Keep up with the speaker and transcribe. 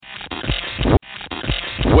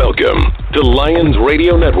Welcome to Lions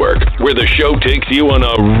Radio Network, where the show takes you on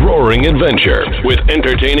a roaring adventure with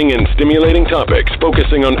entertaining and stimulating topics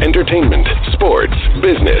focusing on entertainment, sports,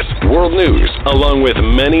 business, world news, along with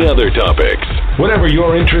many other topics. Whatever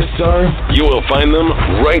your interests are, you will find them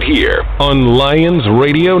right here on Lions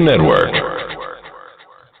Radio Network.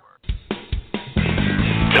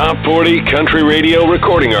 Top 40 country radio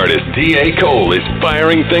recording artist D.A. Cole is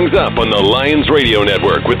firing things up on the Lions Radio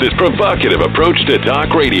Network with his provocative approach to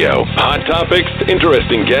talk radio. Hot topics,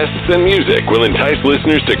 interesting guests, and music will entice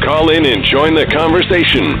listeners to call in and join the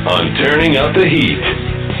conversation on Turning Up the Heat.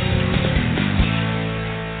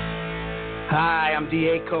 Hi, I'm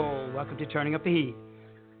D.A. Cole. Welcome to Turning Up the Heat.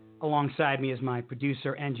 Alongside me is my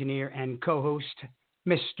producer, engineer, and co-host,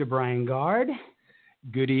 Mr. Brian Gard.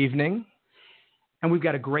 Good evening. And we've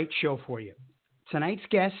got a great show for you. Tonight's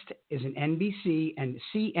guest is an NBC and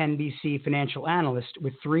CNBC financial analyst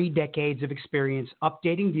with 3 decades of experience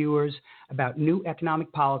updating viewers about new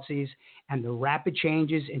economic policies and the rapid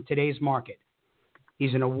changes in today's market.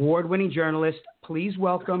 He's an award-winning journalist. Please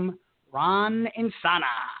welcome Ron Insana.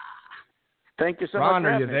 Thank you so Ron,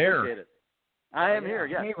 much. Ron, are you there? Appreciate it. I am here,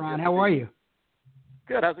 yes. Hey, Ron, how are you?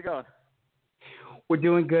 Good. How's it going? We're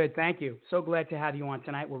doing good. Thank you. So glad to have you on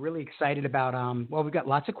tonight. We're really excited about, we've got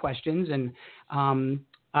lots of questions, and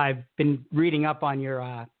I've been reading up on your,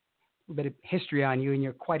 a bit of history on you, and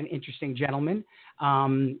you're quite an interesting gentleman.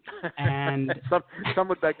 And some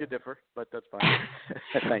would beg to differ, but that's fine.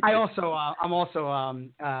 Thank you. I'm also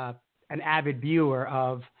an avid viewer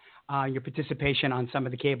of your participation on some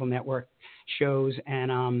of the cable network shows,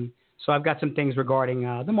 and so I've got some things regarding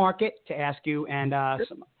the market to ask you, and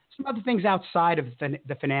some other things outside of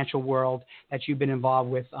the financial world that you've been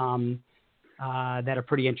involved with that are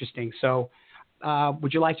pretty interesting. So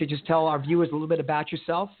would you like to just tell our viewers a little bit about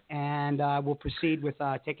yourself, and we'll proceed with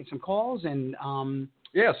taking some calls? And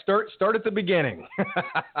start at the beginning.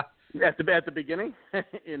 At the beginning,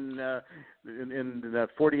 in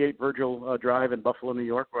 48 Virgil Drive in Buffalo, New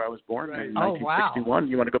York, where I was born in 1961. Wow.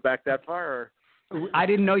 You want to go back that far? Or? I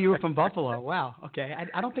didn't know you were from Buffalo. Wow. Okay.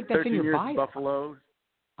 I don't think that's in your bio. 13 years in Buffalo.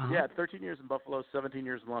 Uh-huh. Yeah, 13 years in Buffalo, 17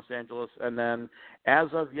 years in Los Angeles, and then as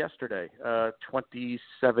of yesterday,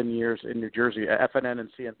 27 years in New Jersey. FNN and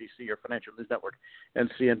CNBC, or Financial News Network, and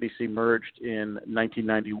CNBC merged in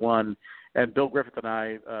 1991, and Bill Griffith and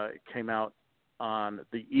I came out on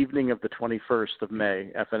the evening of the 21st of May.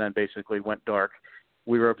 FNN basically went dark.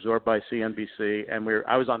 We were absorbed by CNBC, and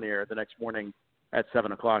I was on the air the next morning at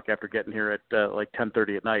 7 o'clock after getting here at like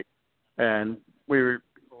 10:30 at night, and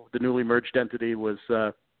the newly merged entity was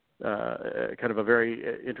kind of a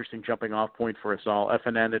very interesting jumping off point for us all.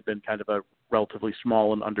 FNN had been kind of a relatively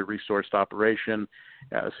small and under-resourced operation.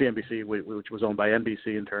 CNBC, which was owned by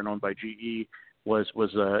NBC, in turn owned by GE, was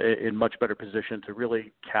in much better position to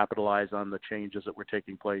really capitalize on the changes that were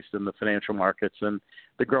taking place in the financial markets and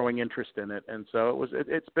the growing interest in it. And so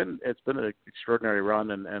it's been an extraordinary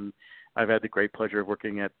run, and I've had the great pleasure of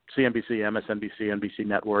working at CNBC, MSNBC, NBC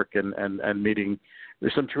Network, and meeting.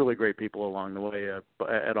 There's some truly great people along the way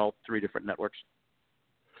at all 3 different networks.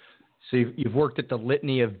 So you've worked at the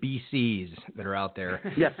litany of BCs that are out there.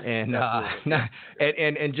 Yes. And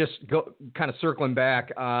just kind of circling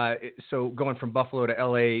back. So going from Buffalo to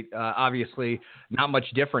LA, obviously not much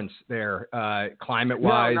difference there,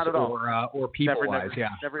 climate-wise or people-wise.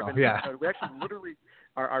 Never even. We actually literally.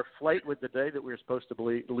 Our flight with the day that we were supposed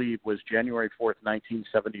to leave was January 4th,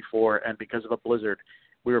 1974, and because of a blizzard,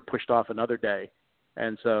 we were pushed off another day.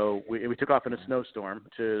 And so we took off in a snowstorm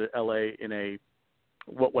to L.A. in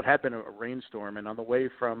what had been a rainstorm, and on the way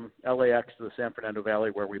from LAX to the San Fernando Valley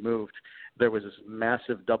where we moved, there was this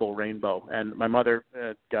massive double rainbow. And my mother,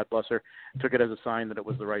 God bless her, took it as a sign that it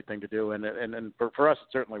was the right thing to do. And for us,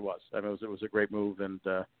 it certainly was. I mean, it was a great move, and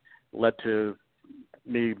led to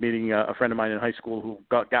me meeting a friend of mine in high school who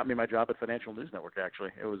got me my job at Financial News Network, actually.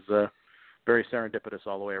 It was very serendipitous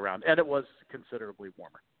all the way around, and it was considerably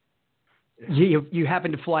warmer. You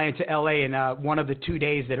happened to fly into L.A. in one of the 2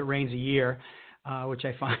 days that it rains a year, which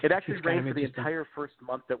I find it actually rained for the entire first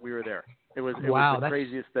month that we were there. It was the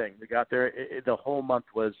craziest thing. We got there. The whole month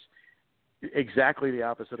was exactly the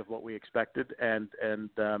opposite of what we expected, and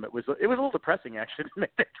it was a little depressing actually to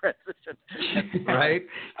make that transition. Right?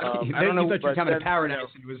 I don't know. You thought you were coming to paradise.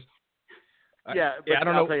 It was. I don't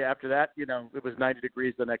know. I'll tell you, after that, it was 90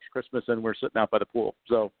 degrees the next Christmas, and we're sitting out by the pool,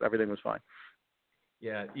 so everything was fine.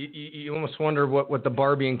 Yeah, you almost wonder what the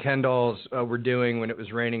Barbie and Ken dolls were doing when it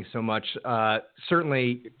was raining so much.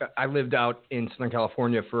 Certainly, I lived out in Southern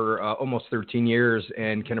California for almost 13 years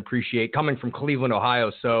and can appreciate coming from Cleveland,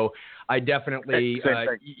 Ohio. So I definitely,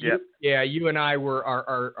 you and I were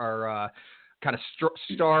our kind of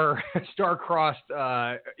star-crossed,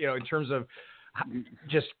 in terms of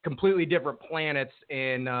just completely different planets.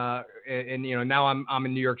 And now I'm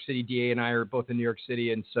in New York City. DA and I are both in New York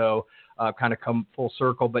City, and so kind of come full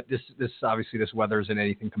circle. But this obviously this weather isn't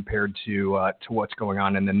anything compared to what's going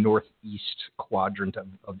on in the northeast quadrant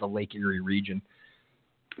of the Lake Erie region.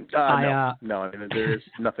 No. I mean, there is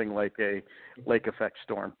nothing like a lake effect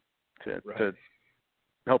storm to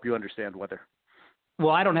help you understand weather.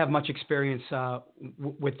 Well, I don't have much experience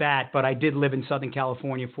with that, but I did live in Southern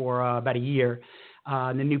California for about a year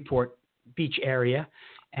in the Newport Beach area,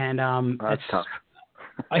 and that's tough.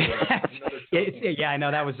 Yeah, I know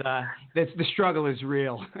that was the struggle is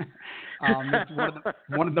real. It's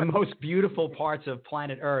one of the most beautiful parts of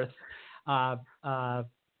planet Earth that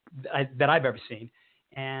I've ever seen,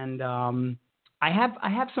 and I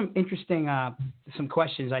have some interesting some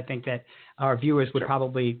questions I think that our viewers would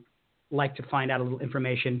probably like to find out a little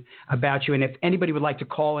information about you. And if anybody would like to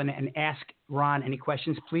call in and ask Ron any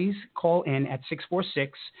questions, please call in at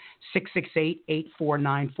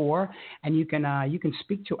 646-668-8494. And you can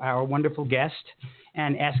speak to our wonderful guest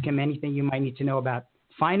and ask him anything you might need to know about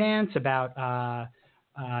finance, about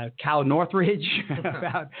Cal Northridge,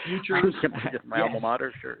 about futures. My alma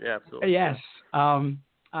mater, sure. Yeah, absolutely. Yes. One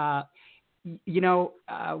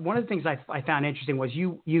of the things I found interesting was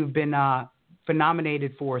you've been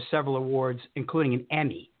nominated for several awards, including an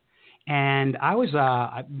Emmy, and I was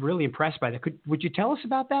really impressed by that. Would you tell us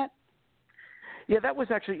about that? Yeah, that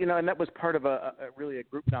was actually, and that was part of a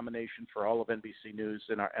group nomination for all of NBC News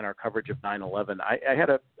in our coverage of 9/11. I had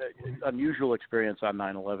a unusual experience on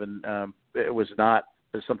 9/11. It was not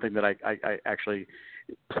something that I actually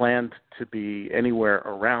planned to be anywhere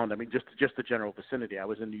around. I mean, just the general vicinity. I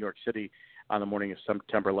was in New York City on the morning of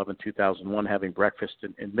September 11, 2001, having breakfast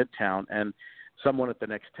in Midtown, and someone at the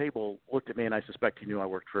next table looked at me, and I suspect he knew I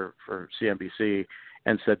worked for CNBC,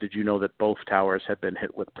 and said, "Did you know that both towers had been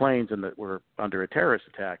hit with planes and that we're under a terrorist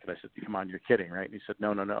attack?" And I said, "Come on, you're kidding, right?" And he said,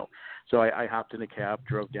 No. So I hopped in a cab,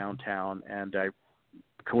 drove downtown, and I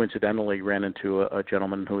coincidentally ran into a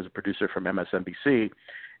gentleman who was a producer from MSNBC.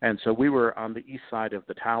 And so we were on the east side of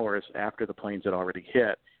the towers after the planes had already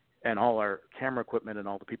hit, and all our camera equipment and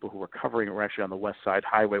all the people who were covering it were actually on the West Side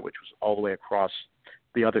Highway, which was all the way across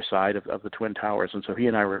the other side of the Twin Towers. And so he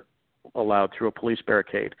and I were allowed through a police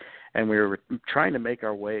barricade, and we were trying to make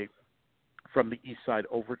our way from the east side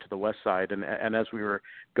over to the west side. And as we were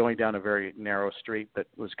going down a very narrow street that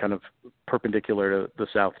was kind of perpendicular to the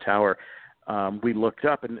South Tower, we looked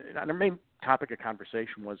up, and our main topic of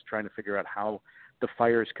conversation was trying to figure out how the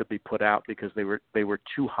fires could be put out, because they were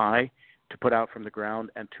too high to put out from the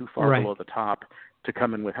ground and too far below the top to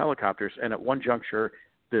come in with helicopters. And at one juncture,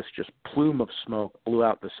 this just plume of smoke blew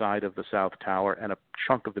out the side of the South Tower, and a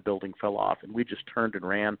chunk of the building fell off, and we just turned and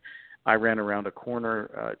ran. I ran around a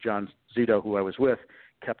corner. John Zito, who I was with,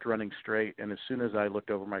 kept running straight, and as soon as I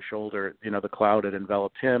looked over my shoulder, the cloud had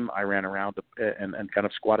enveloped him. I ran around and kind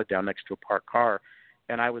of squatted down next to a parked car,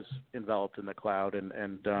 and I was enveloped in the cloud,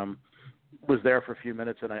 and was there for a few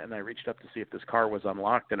minutes, and I reached up to see if this car was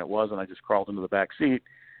unlocked, and it was, and I just crawled into the back seat,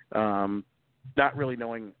 not really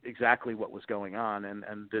knowing exactly what was going on. And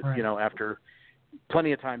after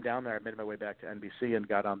plenty of time down there, I made my way back to NBC and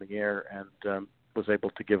got on the air, and was able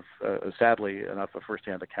to give, sadly enough, a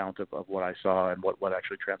firsthand account of what I saw and what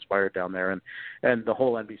actually transpired down there. And the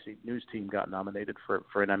whole NBC News team got nominated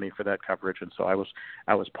for an Emmy for that coverage, and so I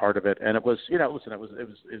was part of it. And it was, it was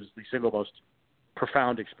the single most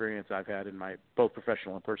profound experience I've had in my both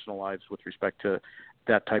professional and personal lives with respect to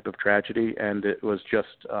that type of tragedy. And it was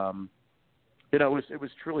just, it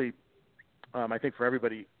was truly, I think for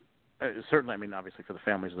everybody, certainly, I mean, obviously for the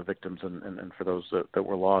families of the victims and for those that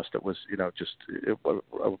were lost, it was, just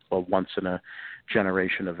a once in a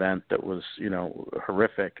generation event that was,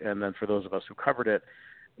 horrific. And then for those of us who covered it,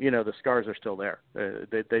 the scars are still there.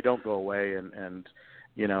 They don't go away. And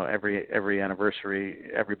every anniversary,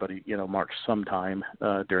 everybody, marks some time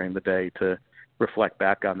during the day to reflect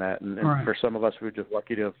back on that. And for some of us, we were just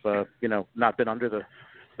lucky to have, not been under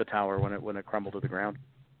the tower when it crumbled to the ground.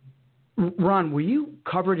 Ron, were you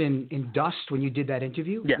covered in dust when you did that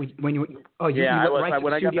interview? Yeah. You went right to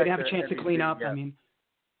the studio. You didn't have a chance to clean up. Yeah. I mean,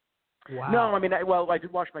 wow. No, I mean, I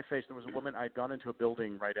did wash my face. There was a woman. I had gone into a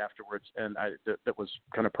building right afterwards, and that was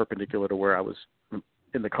kind of perpendicular to where I was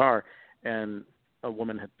in the car, and a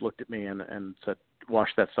woman had looked at me and said, "Wash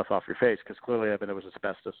that stuff off your face," because clearly, there was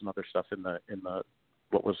asbestos and other stuff in the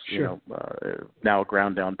what was now a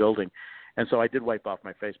ground down building. And so I did wipe off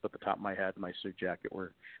my face, but the top of my head and my suit jacket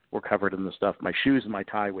were covered in the stuff. My shoes and my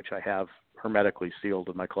tie, which I have hermetically sealed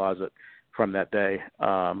in my closet from that day,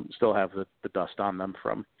 still have the dust on them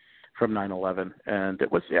from from 9/11, and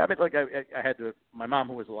it was I mean, like I had to. My mom,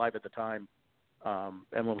 who was alive at the time,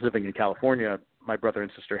 and was living in California, my brother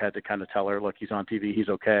and sister had to kind of tell her, look, he's on TV, he's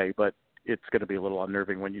okay, but it's going to be a little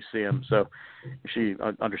unnerving when you see him. So she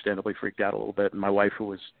understandably freaked out a little bit. And my wife, who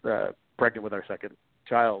was pregnant with our second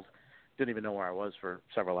child, didn't even know where I was for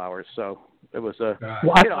several hours. So it was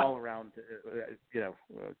all around, kind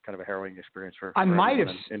of a harrowing experience for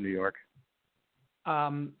everyone in New York.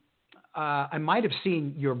 I might have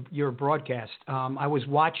seen your broadcast. I was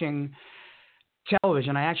watching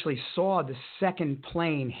television. I actually saw the second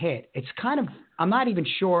plane hit. It's kind of, I'm not even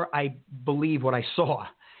sure I believe what I saw,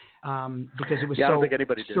 because it was I so don't think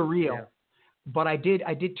anybody surreal. Did. Yeah. But I did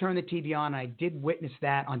turn the TV on. I did witness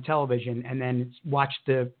that on television, and then watched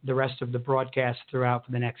the rest of the broadcast throughout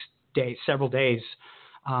for the next day, several days,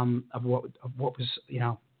 of what was,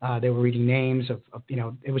 they were reading names of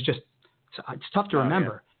it was just, it's tough to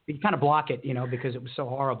remember. You kind of block it, because it was so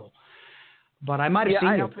horrible. But I might have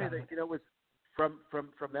seen I'll say that, with from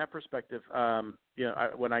that perspective,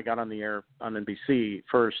 when I got on the air on NBC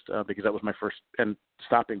first, because that was my first and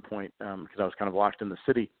stopping point, because I was kind of locked in the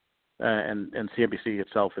city, and CNBC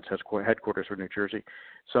itself, its headquarters were New Jersey.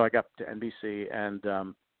 So I got to NBC,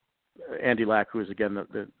 and Andy Lack, who is again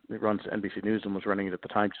the runs NBC News and was running it at the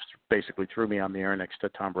time, just basically threw me on the air next to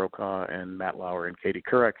Tom Brokaw and Matt Lauer and Katie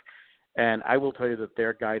Couric. And I will tell you that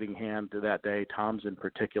their guiding hand to that day, Tom's in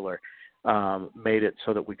particular, made it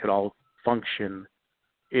so that we could all function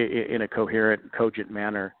in a coherent, cogent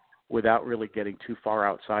manner without really getting too far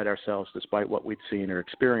outside ourselves, despite what we'd seen or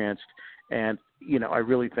experienced. And, I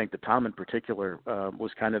really think that Tom in particular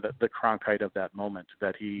was kind of the Cronkite of that moment,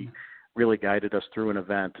 that he really guided us through an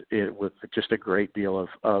event with just a great deal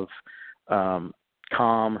of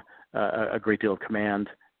calm, a great deal of command.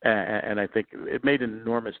 And I think it made an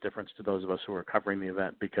enormous difference to those of us who were covering the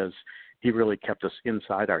event, because he really kept us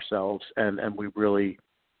inside ourselves, and we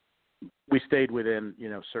stayed within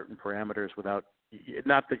certain parameters without,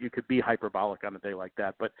 not that you could be hyperbolic on a day like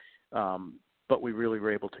that, but we really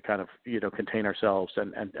were able to kind of contain ourselves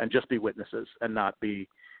and just be witnesses and not be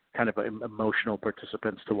kind of emotional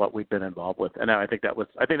participants to what we've been involved with. And I think that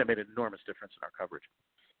made an enormous difference in our coverage.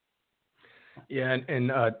 Yeah,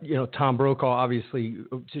 and Tom Brokaw, obviously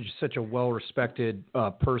such a well-respected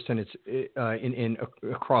person. It's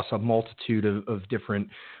across a multitude of different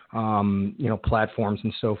platforms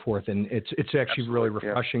and so forth, and it's actually Absolutely, really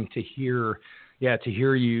refreshing to hear. Yeah, to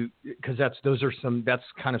hear you, because that's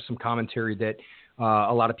kind of some commentary that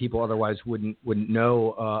a lot of people otherwise wouldn't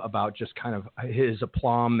know about, just kind of his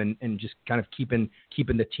aplomb and just kind of keeping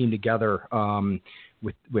the team together.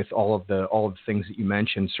 With all of the things that you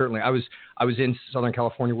mentioned. Certainly, I was in Southern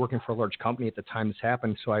California working for a large company at the time this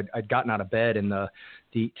happened, so I'd gotten out of bed and to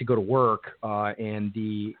go to work, and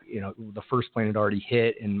the first plane had already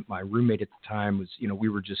hit, and my roommate at the time was, we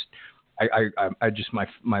were just, I just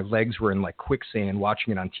my legs were in like quicksand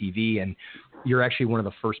watching it on TV, and you're actually one of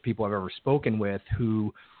the first people I've ever spoken with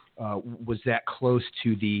who was that close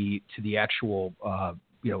to the actual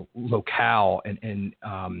locale and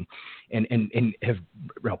have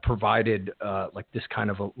provided like this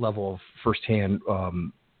kind of a level of firsthand,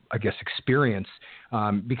 I guess, experience,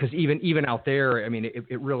 because even out there, I mean,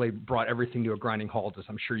 it really brought everything to a grinding halt, as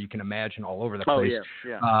I'm sure you can imagine, all over the place.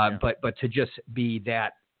 Yeah. But to just be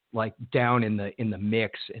that like down in the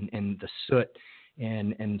mix and the soot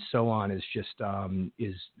and so on is just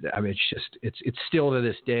it's still to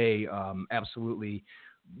this day absolutely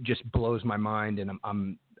just blows my mind, and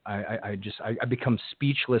I become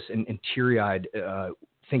speechless and teary-eyed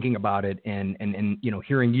thinking about it, and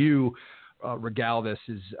hearing you regale this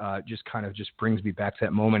is just brings me back to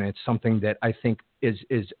that moment. And it's something that I think is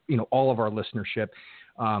all of our listenership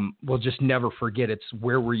will just never forget. It's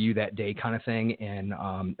where were you that day kind of thing. And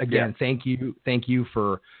again, thank you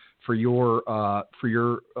for your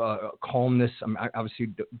calmness. I obviously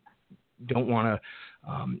don't want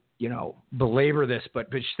to belabor this,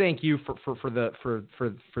 but just thank you for the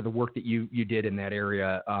work that you did in that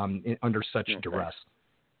area under such duress.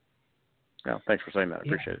 Yeah, thanks for saying that. I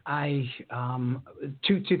appreciate it.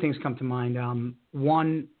 Two things come to mind.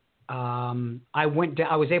 One, I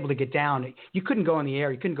was able to get down. You couldn't go in the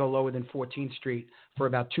air. You couldn't go lower than 14th Street for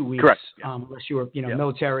about 2 weeks. Correct. Unless you were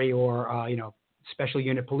military or special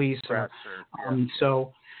unit police. Press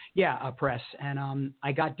press. And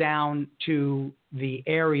I got down to the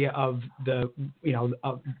area of where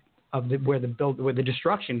the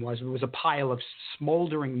destruction was. It was a pile of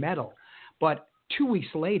smoldering metal, but 2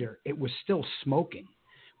 weeks later it was still smoking,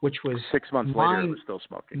 which was 6 months later it was still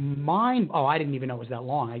smoking. I didn't even know it was that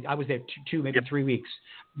long. I was there 2 maybe 3 weeks.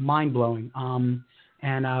 Mind blowing. And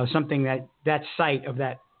something that site of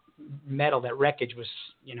that metal, that wreckage was,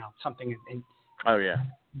 something. Oh yeah.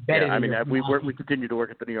 Yeah, I mean, we continued to work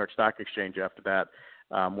at the New York Stock Exchange after that,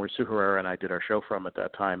 where Sue Herrera and I did our show from at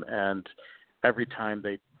that time. And every time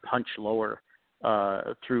they punch lower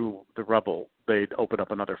through the rubble, they'd open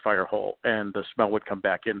up another fire hole, and the smell would come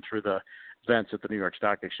back in through the vents at the New York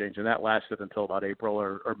Stock Exchange. And that lasted until about April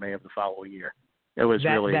or May of the following year. It was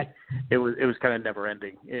it was kind of never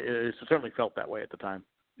ending. It certainly felt that way at the time.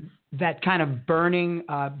 That kind of burning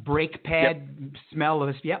brake pad smell of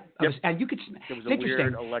this. Yep. And you could. It was a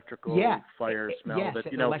weird electrical fire smell that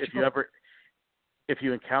if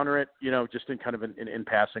you encounter it, just in kind of in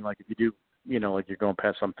passing, like if you do, like you're going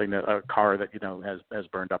past something, a car that has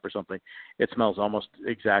burned up or something, it smells almost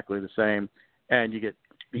exactly the same, and you get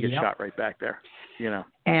shot right back there.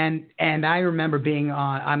 And I remember being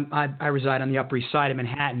on. I reside on the Upper East Side of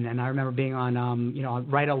Manhattan, and I remember being on,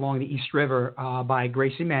 right along the East River by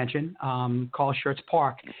Gracie Mansion, Carl Schurz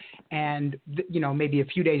Park, and maybe a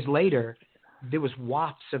few days later, there was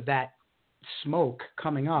wafts of that smoke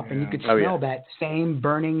coming up, and you could smell that same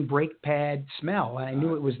burning brake pad smell. And I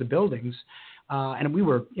knew it was the buildings, and we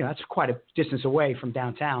were, that's quite a distance away from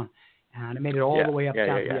downtown, and it made it all the way up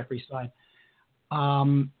down to the Upper East Side.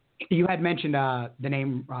 You had mentioned the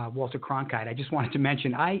name Walter Cronkite. I just wanted to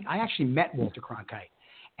mention I actually met Walter Cronkite,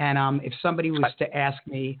 and if somebody was to ask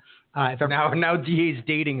me, now DA's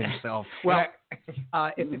dating himself. Well,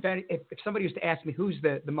 if somebody was to ask me who's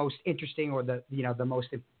the most interesting or the most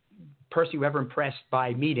person you ever impressed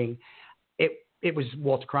by meeting, it was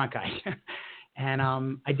Walter Cronkite, and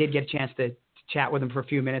I did get a chance to chat with him for a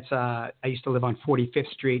few minutes. I used to live on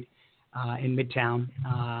 45th Street in Midtown,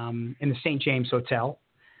 in the St. James Hotel,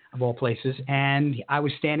 of all places, and I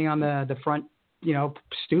was standing on the front,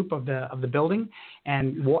 stoop of the building,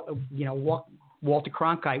 and Walter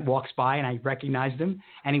Cronkite walks by, and I recognized him,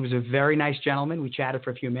 and he was a very nice gentleman. We chatted for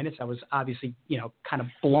a few minutes. I was obviously, kind of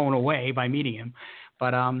blown away by meeting him,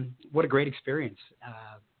 but what a great experience.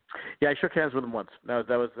 I shook hands with him once. That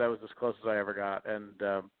was as close as I ever got, and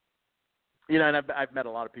and I've met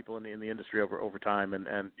a lot of people in the industry over time,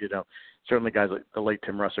 and certainly guys like the late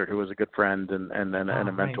Tim Russert, who was a good friend and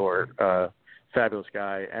a mentor, fabulous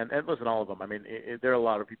guy, and listen, all of them. I mean, there are a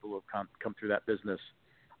lot of people who have come through that business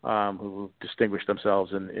who distinguished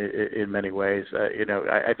themselves in many ways.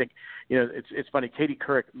 I think it's funny. Katie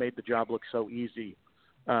Couric made the job look so easy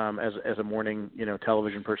as a morning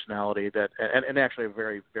television personality and actually a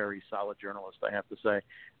very, very solid journalist, I have to say.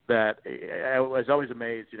 That I was always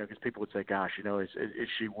amazed, because people would say, "Gosh, is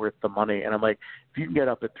she worth the money?" And I'm like, if you can get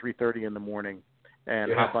up at 3:30 in the morning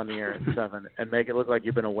and hop on the air at 7 and make it look like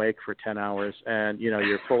you've been awake for 10 hours, and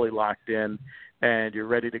you're fully locked in, and you're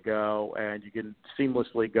ready to go, and you can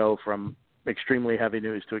seamlessly go from extremely heavy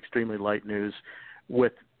news to extremely light news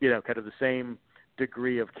with kind of the same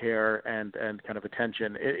degree of care and kind of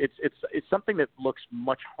attention. It's something that looks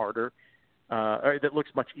much harder, or that looks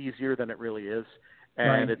much easier than it really is.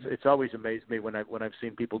 And it's always amazed me when I've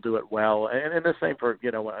seen people do it well, and the same for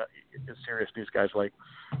serious news guys like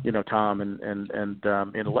Tom and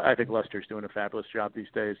I think Lester's doing a fabulous job these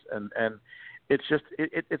days, and it's just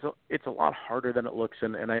it's a lot harder than it looks,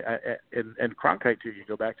 and Cronkite too. You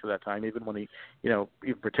go back to that time, even when he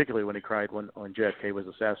even particularly when he cried when JFK was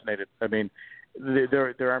assassinated. I mean,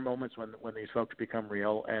 there are moments when these folks become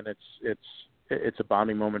real, and it's a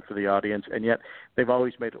bonding moment for the audience, and yet they've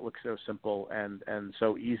always made it look so simple and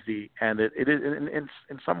so easy. And it is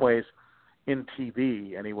in some ways, in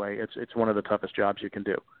TV anyway, it's one of the toughest jobs you can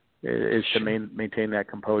do, is to maintain that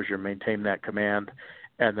composure, maintain that command,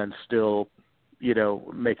 and then still,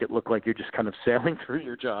 make it look like you're just kind of sailing through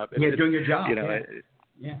your job. You're doing your job.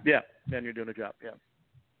 Then you're doing a job.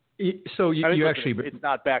 Yeah. So you actually, it's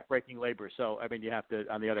not backbreaking labor. So I mean, you have to.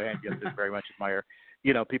 On the other hand, you have to very much admire,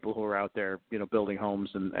 people who are out there, building homes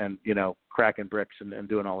and cracking bricks and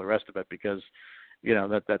doing all the rest of it, because,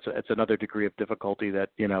 that's another degree of difficulty that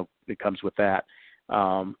it comes with that.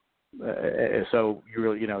 So you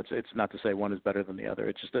really, it's not to say one is better than the other.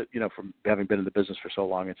 It's just that from having been in the business for so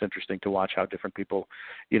long, it's interesting to watch how different people,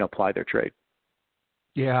 ply their trade.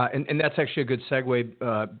 Yeah, and that's actually a good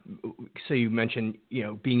segue. So you mentioned,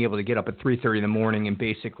 being able to get up at 3:30 in the morning and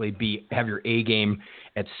basically have your A game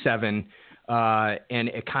at 7, and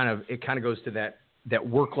it kind of goes to that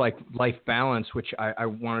work-life balance, which I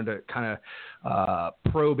wanted to kind of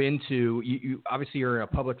probe into. You obviously you're a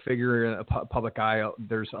public figure, a public eye.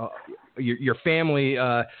 There's your family.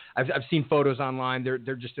 I've seen photos online. They're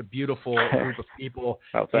just a beautiful group of people.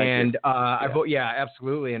 Oh, thank you. Yeah,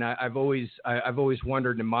 absolutely. And I've always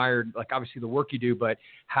wondered and admired, like, obviously the work you do, but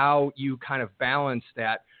how you kind of balance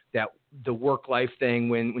that the work-life thing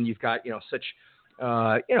when you've got such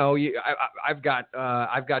I've got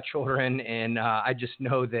children, and I just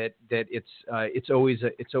know that it's always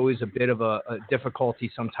a bit of a difficulty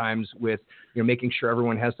sometimes with making sure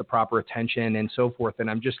everyone has the proper attention and so forth. And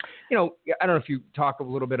I'm just I don't know if you talk a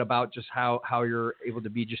little bit about just how you're able to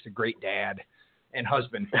be just a great dad and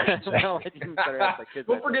husband. Well, I didn't better have my kids.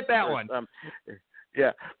 We'll forget that one.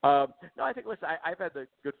 Yeah. No, I think, listen, I've had the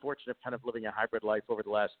good fortune of kind of living a hybrid life over the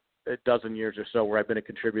last dozen years or so, where I've been a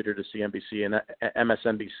contributor to CNBC and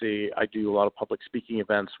MSNBC. I do a lot of public speaking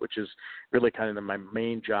events, which is really kind of my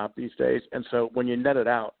main job these days. And so when you net it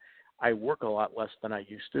out, I work a lot less than I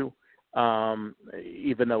used to,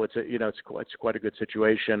 even though it's quite a good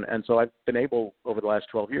situation. And so I've been able, over the last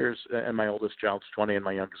 12 years, and my oldest child's 20 and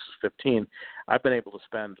my youngest is 15, I've been able to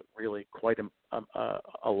spend really quite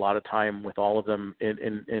a lot of time with all of them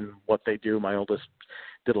in what they do. My oldest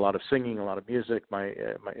did a lot of singing, a lot of music.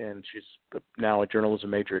 And she's now a journalism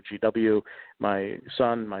major at GW. My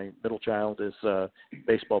son, my middle child, is a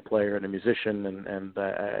baseball player and a musician, and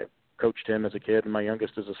I coached him as a kid. And my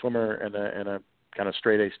youngest is a swimmer and a kind of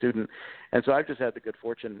straight A student. And so I've just had the good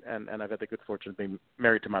fortune, and I've had the good fortune of being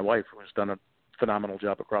married to my wife, who has done a phenomenal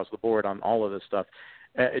job across the board on all of this stuff.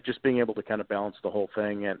 Just being able to kind of balance the whole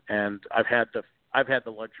thing. And I've had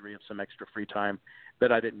the luxury of some extra free time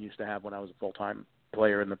that I didn't used to have when I was a full-time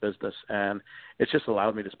player in the business. And it's just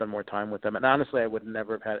allowed me to spend more time with them. And honestly, I would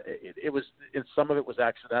never have had it. Some of it was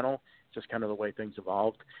accidental, just kind of the way things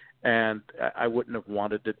evolved. And I wouldn't have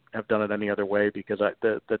wanted to have done it any other way, because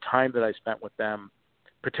the time that I spent with them,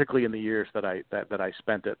 particularly in the years that I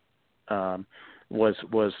spent it,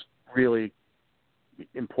 was really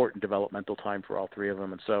important developmental time for all three of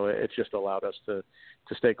them. And so it's just allowed us to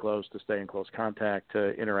stay close, to stay in close contact,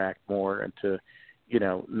 to interact more, and to,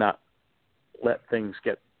 not let things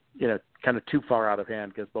get, kind of too far out of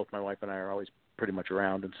hand, because both my wife and I are always pretty much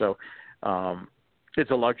around. And so, it's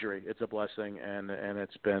a luxury, it's a blessing, and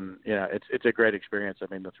it's been, it's a great experience. I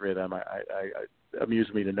mean, the three of them, I amuse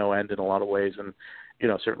me to no end in a lot of ways, and,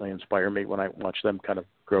 certainly inspire me when I watch them kind of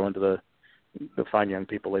grow into the fine young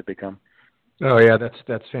people they've become. Oh yeah,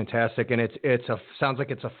 that's fantastic, and it sounds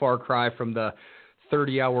like it's a far cry from the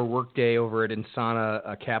 30-hour workday over at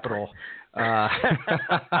Insana Capital. Yeah,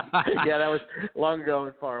 that was long ago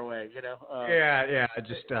and far away, Yeah. I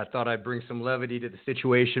just thought I'd bring some levity to the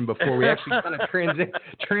situation before we actually kind of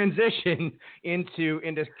transition into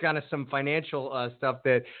kind of some financial stuff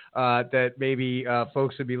that maybe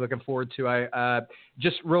folks would be looking forward to. I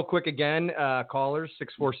just real quick again, callers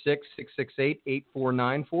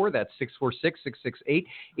 646-668-8494. That's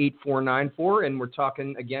 646-668-8494, and we're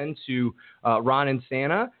talking again to Ron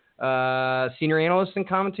Insana, senior analyst and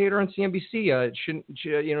commentator on CNBC.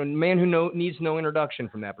 Man who needs no introduction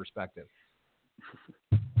from that perspective.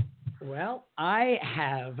 Well, I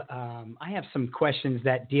have some questions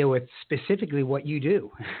that deal with specifically what you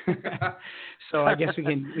do. So I guess we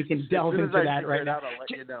can delve into that right now. I'll let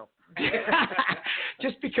you know.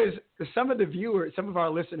 Just because some of our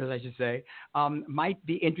listeners, I should say, might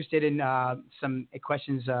be interested in some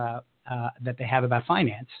questions that they have about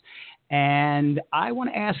finance. And I want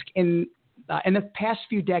to ask, in the past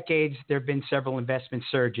few decades, there have been several investment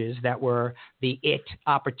surges that were the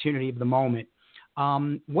opportunity of the moment.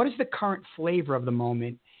 What is the current flavor of the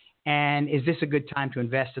moment, and is this a good time to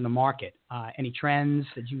invest in the market? Any trends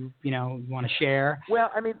that you want to share? Well,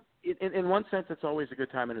 I mean, in one sense, it's always a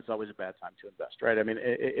good time, and it's always a bad time to invest, right? I mean,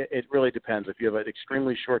 it really depends. If you have an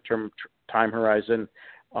extremely short-term time horizon,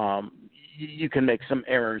 you can make some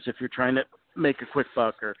errors if you're trying to make a quick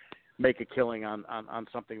buck or make a killing on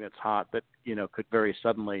something that's hot that could very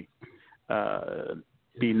suddenly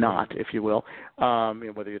be not, if you will.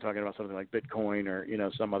 Whether you're talking about something like Bitcoin or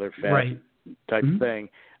some other Fed type thing.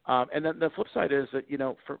 And then the flip side is that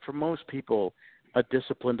for most people, a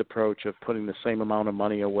disciplined approach of putting the same amount of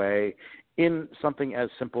money away in something as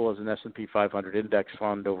simple as an S&P 500 index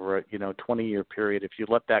fund over a 20-year period, if you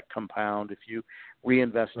let that compound, if you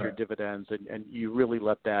reinvest your dividends and you really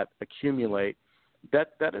let that accumulate,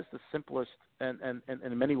 that is the simplest and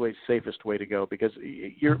in many ways safest way to go, because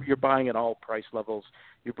you're buying at all price levels,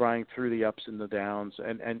 you're buying through the ups and the downs,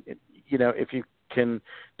 and if you can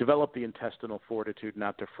develop the intestinal fortitude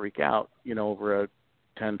not to freak out over a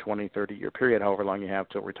 10, 20, 30-year period, however long you have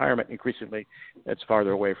till retirement. Increasingly, it's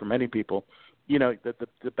farther away for many people.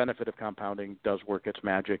 The benefit of compounding does work its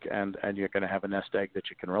magic, and you're going to have a nest egg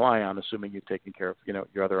that you can rely on, assuming you've taken care of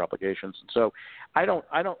your other obligations. And so, I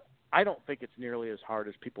don't think it's nearly as hard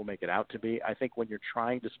as people make it out to be. I think when you're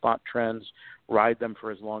trying to spot trends, ride them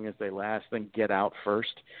for as long as they last, then get out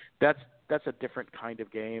first. That's a different kind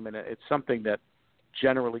of game, and it's something that,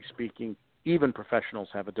 generally speaking, even professionals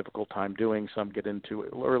have a difficult time doing. Some get in too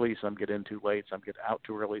early, some get in too late, some get out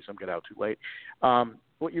too early, some get out too late.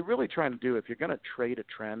 What you're really trying to do, if you're going to trade a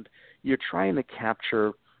trend, you're trying to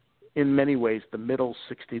capture, in many ways, the middle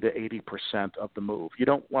 60 to 80% of the move. You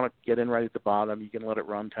don't want to get in right at the bottom. You can let it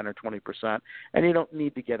run 10 or 20%, and you don't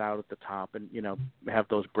need to get out at the top and, have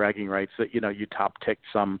those bragging rights that, you top ticked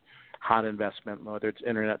some hot investment, whether it's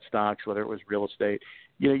internet stocks, whether it was real estate.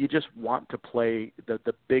 You just want to play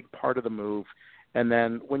the big part of the move, and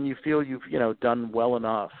then when you feel you've, done well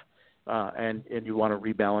enough, and you want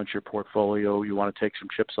to rebalance your portfolio, you want to take some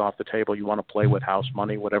chips off the table, you want to play with house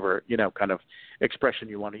money, whatever, kind of expression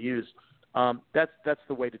you want to use. That's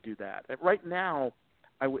the way to do that. Right now,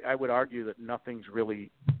 I would argue that nothing's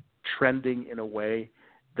really trending in a way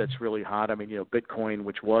that's really hot. I mean, Bitcoin,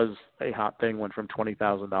 which was a hot thing, went from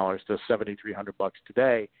 $20,000 to $7,300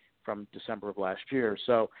 today from December of last year.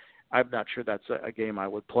 So I'm not sure that's a game I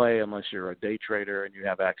would play unless you're a day trader and you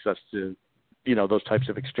have access to, those types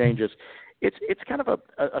of exchanges. It's kind of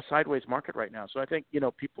a sideways market right now. So I think,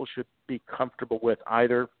 people should be comfortable with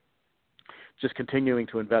either just continuing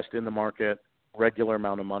to invest in the market, regular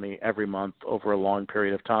amount of money every month over a long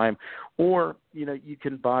period of time, or, you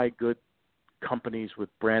can buy good companies with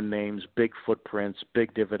brand names, big footprints,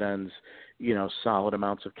 big dividends, solid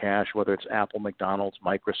amounts of cash, whether it's Apple, McDonald's,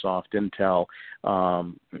 Microsoft, Intel,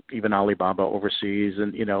 even Alibaba overseas,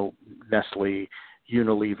 and, Nestle,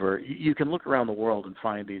 Unilever. You can look around the world and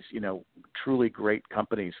find these, truly great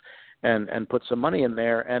companies and put some money in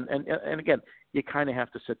there. And again, you kind of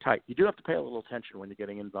have to sit tight. You do have to pay a little attention when you're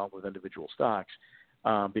getting involved with individual stocks,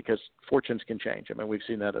 because fortunes can change. I mean, we've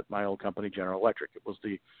seen that at my old company, General Electric. It was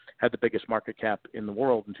had the biggest market cap in the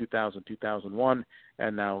world in 2000, 2001,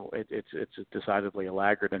 and now it's decidedly a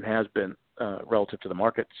laggard and has been relative to the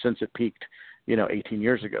market since it peaked, 18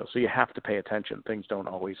 years ago. So you have to pay attention. Things don't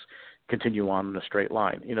always continue on in a straight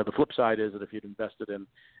line. The flip side is that if you'd invested in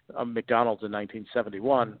McDonald's in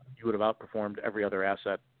 1971, you would have outperformed every other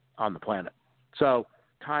asset on the planet. So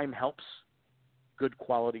time helps. Good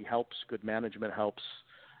quality helps, good management helps,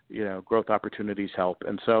 growth opportunities help.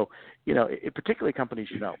 And so, particularly companies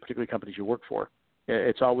particularly companies you work for,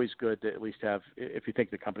 it's always good to at least have, if you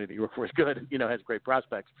think the company that you work for is good, has great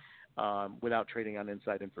prospects, without trading on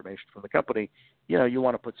inside information from the company, you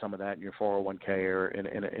want to put some of that in your 401k or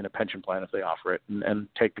in a pension plan if they offer it, and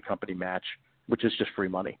take the company match, which is just free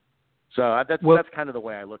money. So that's kind of the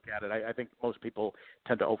way I look at it. I think most people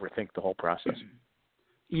tend to overthink the whole process.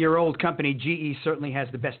 Your old company, GE, certainly has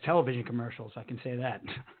the best television commercials. I can say that.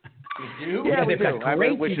 We do? Yeah, we do. I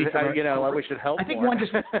wish it helped. I think more. one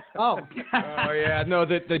just. Oh. Oh yeah, no,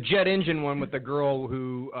 the jet engine one with the girl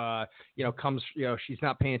who, comes, she's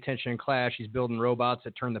not paying attention in class. She's building robots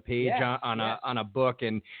that turn the page on a book,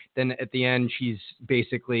 and then at the end she's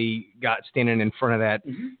basically standing in front of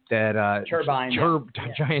that turbine,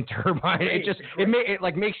 giant turbine.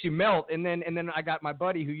 It makes you melt. And then I got my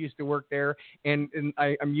buddy who used to work there, and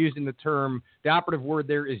I'm using the term. The operative word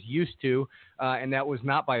there is used to, and that was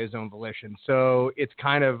not by his own volition. So it's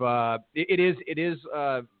kind of it is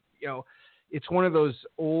it's one of those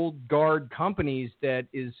old guard companies that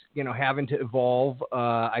is having to evolve,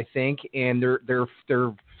 I think, and they're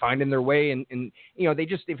finding their way, and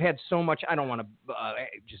they've had so much. I don't want to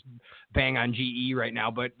just bang on GE right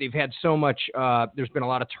now, but they've had so much. There's been a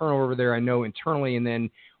lot of turnover there, I know, internally, and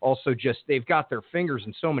then also just they've got their fingers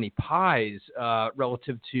in so many pies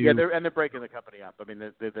relative to. They're breaking the company up. I mean,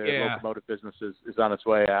 the locomotive business is on its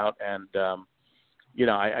way out, and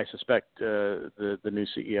I suspect the new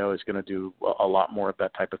CEO is going to do a lot more of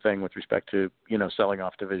that type of thing with respect to selling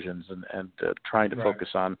off divisions and trying to focus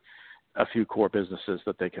on a few core businesses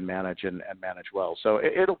that they can manage and manage well. So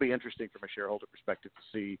it'll be interesting from a shareholder perspective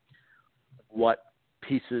to see what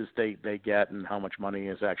pieces they get and how much money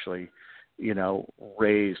is actually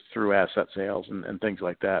raised through asset sales and things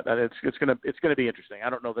like that. It's gonna be interesting. I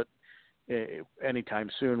don't know that anytime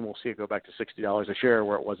soon we'll see it go back to $60 a share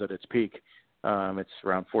where it was at its peak. It's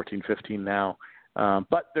around 14, 15 now.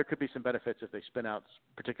 But there could be some benefits if they spin out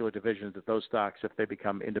particular divisions that those stocks, if they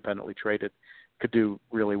become independently traded, could do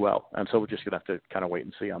really well. And so we're just going to have to kind of wait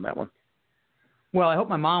and see on that one. Well, I hope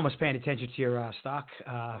my mom was paying attention to your stock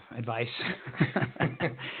advice.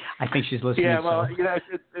 I think she's listening. Yeah, well,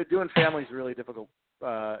 doing family is a really difficult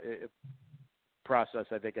process.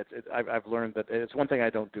 I think I've learned that it's one thing I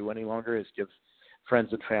don't do any longer is give friends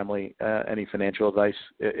and family any financial advice.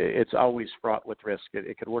 It's always fraught with risk.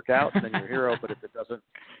 It could work out, and then you're a hero. But if it doesn't,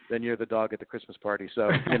 then you're the dog at the Christmas party. So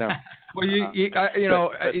well, you got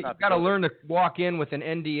to learn to walk in with an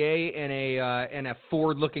NDA and a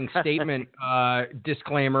forward-looking statement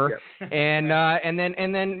disclaimer, and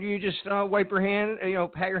then you just wipe your hand,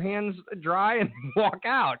 pat your hands dry and walk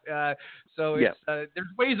out. So it's, there's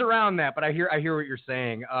ways around that, but I hear what you're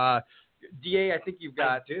saying. DA, I think you've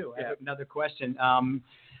got. I have another question.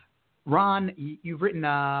 Ron, you've written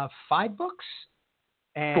 5 books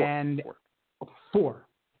and 4.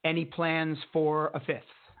 Any plans for a 5th?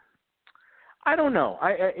 I don't know.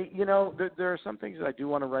 There are some things that I do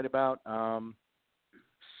want to write about.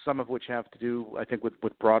 Some of which have to do, I think, with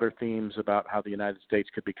broader themes about how the United States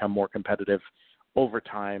could become more competitive over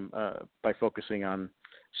time by focusing on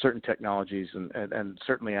certain technologies and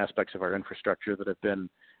certainly aspects of our infrastructure that have been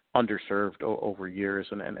underserved over years,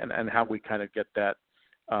 and how we kind of get that.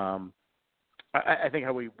 I think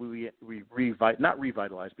how we not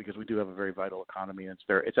revitalize, because we do have a very vital economy, and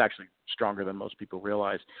it's actually stronger than most people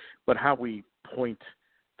realize, but how we point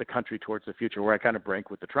the country towards the future. Where I kind of rank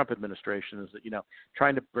with the Trump administration is that,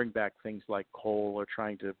 trying to bring back things like coal, or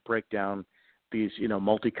trying to break down these,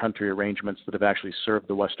 multi-country arrangements that have actually served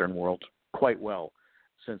the Western world quite well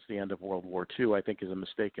since the end of World War II, I think is a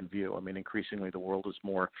mistaken view. I mean, increasingly the world is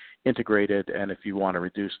more integrated, and if you want to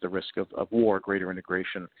reduce the risk of war, greater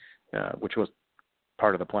integration, which was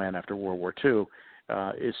part of the plan after World War II,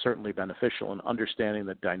 is certainly beneficial in understanding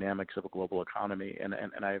the dynamics of a global economy. And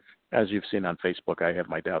I've, as you've seen on Facebook, I have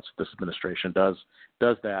my doubts that this administration does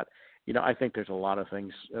that. I think there's a lot of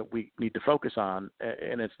things we need to focus on,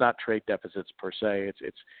 and it's not trade deficits per se.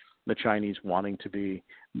 It's the Chinese wanting to be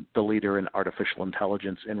the leader in artificial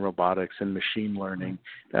intelligence, in robotics, and machine learning.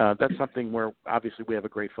 That's something where obviously we have a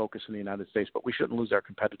great focus in the United States, but we shouldn't lose our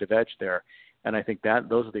competitive edge there. And I think that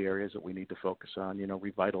those are the areas that we need to focus on,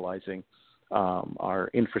 revitalizing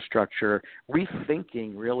our infrastructure,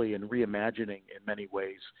 rethinking really and reimagining in many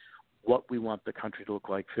ways what we want the country to look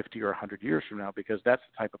like 50 or 100 years from now, because that's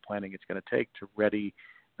the type of planning it's going to take to ready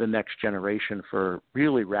the next generation for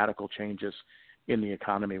really radical changes in the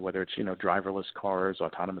economy, whether it's, driverless cars,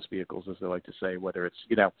 autonomous vehicles, as they like to say, whether it's,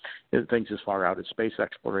 things as far out as space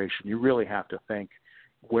exploration. You really have to think,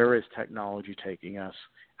 where is technology taking us?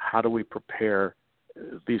 How do we prepare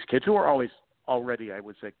these kids who are already, I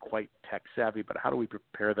would say, quite tech savvy, but how do we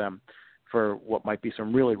prepare them for what might be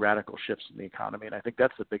some really radical shifts in the economy? And I think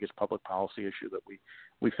that's the biggest public policy issue that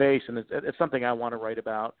we face, and it's something I want to write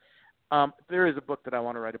about. There is a book that I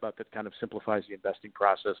want to write about that kind of simplifies the investing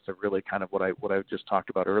process to really kind of what I just talked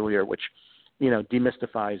about earlier, which,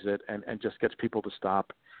 demystifies it and just gets people to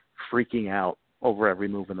stop freaking out over every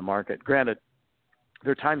move in the market. Granted,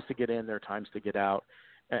 there are times to get in, there are times to get out,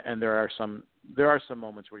 and there are some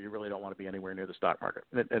moments where you really don't want to be anywhere near the stock market.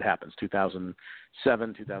 It happens.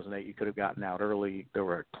 2007, 2008, you could have gotten out early. There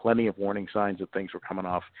were plenty of warning signs that things were coming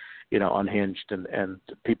off, unhinged, and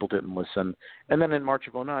people didn't listen. And then in March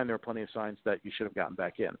of 2009, there were plenty of signs that you should have gotten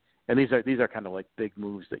back in. And these are kind of like big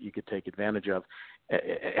moves that you could take advantage of.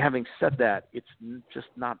 Having said that, it's just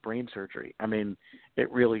not brain surgery. I mean, it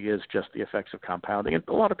really is just the effects of compounding. And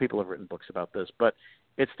a lot of people have written books about this, but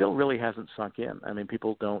it still really hasn't sunk in. I mean,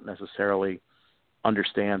 people don't necessarily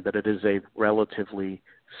understand that it is a relatively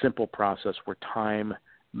simple process where time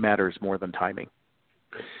matters more than timing.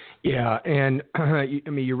 Yeah, and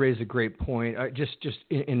you raise a great point. Just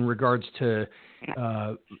in regards to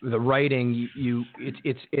the writing,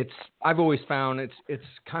 it's I've always found it's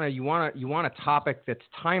kind of you want a topic that's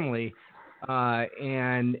timely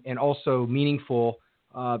and also meaningful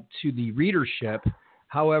to the readership.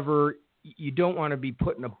 However, you don't want to be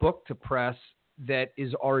putting a book to press that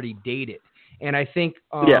is already dated. And I think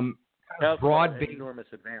broad-based enormous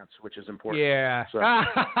advance, which is important. Yeah.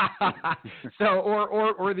 So,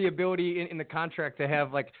 or the ability in the contract to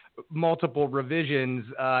have like multiple revisions,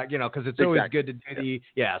 because it's always good to do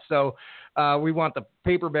So we want the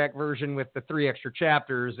paperback version with the 3 extra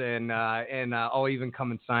chapters, and I'll even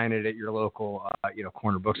come and sign it at your local,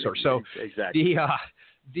 corner bookstore. So exactly.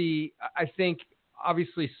 I think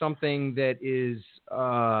obviously something that is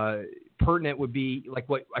pertinent would be like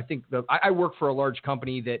what I think I work for a large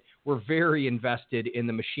company that we're very invested in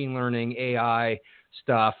the machine learning AI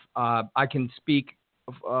stuff. I can speak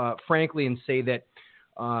frankly and say that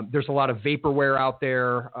there's a lot of vaporware out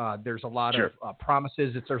there. There's a lot of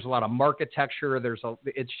promises. There's a lot of marketecture. The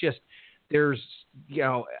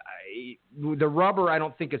rubber, I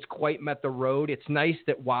don't think it's quite met the road. It's nice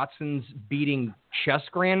that Watson's beating chess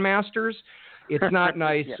grandmasters. It's not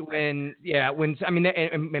nice when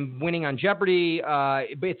and winning on Jeopardy.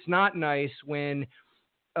 But it's not nice when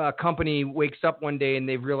a company wakes up one day and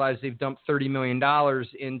they've realized they've dumped $30 million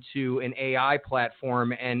into an AI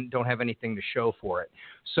platform and don't have anything to show for it.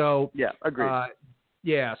 So yeah, agreed.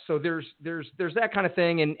 So there's that kind of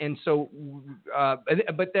thing, and so,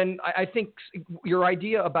 but then I think your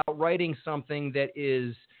idea about writing something that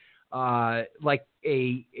is like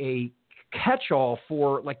a catch-all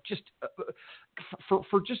for like just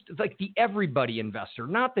for just like the everybody investor,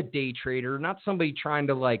 not the day trader, not somebody trying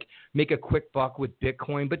to like make a quick buck with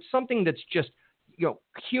Bitcoin, but something that's just, you know,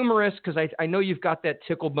 humorous, because I know you've got that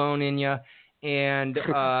tickle bone in you, and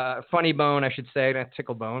funny bone, I should say, not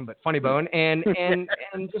tickle bone, but funny bone, and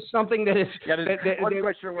just something that is. Yeah, I wasn't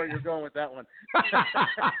quite sure where you're going with that one.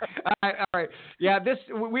 All right. Yeah,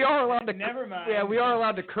 we are allowed to. Never mind. Yeah, we are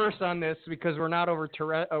allowed to curse on this because we're not over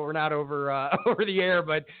over the air,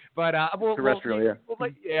 but terrestrial.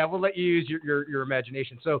 We'll let you use your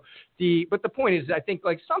imagination. So the point is, I think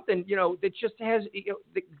like something, you know, that just has, you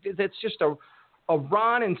know, that's just a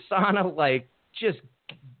Ron and Sana like just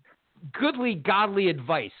goodly godly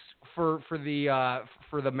advice for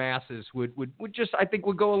the masses would just, I think,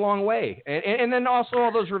 would go a long way, and then also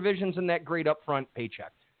all those revisions in that great upfront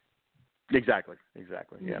paycheck. Exactly.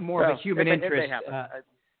 Yeah. More of a human interest.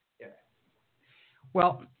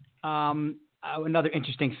 Another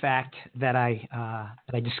interesting fact that I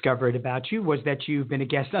discovered about you was that you've been a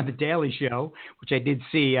guest on The Daily Show, which I did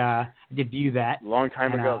see. I did view that. Long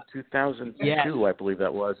time ago, 2002, yes. I believe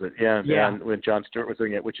that was it. Yeah. When Jon Stewart was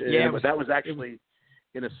doing it, that was actually,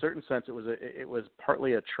 in a certain sense, it was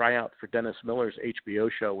partly a tryout for Dennis Miller's HBO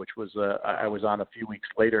show, which was I was on a few weeks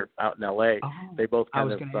later out in L.A. They both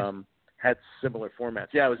kind of had similar formats.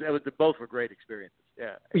 Yeah, both were great experiences.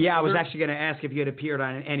 Yeah, I was actually going to ask if you had appeared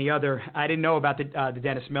on any other. I didn't know about the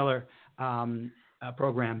Dennis Miller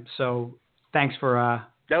program, so thanks for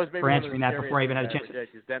answering that before I even had a chance.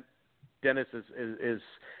 Dennis is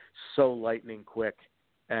so lightning quick,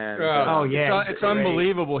 and it's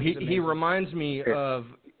unbelievable. He reminds me of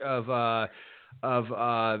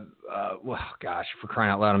well, gosh, for crying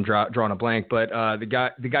out loud, I'm drawing a blank. But the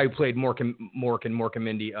guy who played Mork and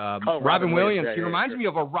Mindy, Robin Williams. He reminds me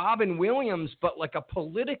of a Robin Williams, but like a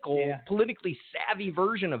politically savvy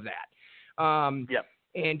version of that.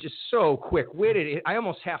 And just so quick-witted. I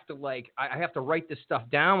almost have to I have to write this stuff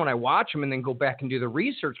down when I watch him, and then go back and do the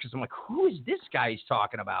research, because I'm like, who is this guy he's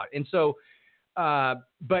talking about? And so.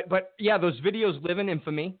 But yeah, those videos live in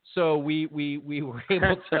infamy. So we were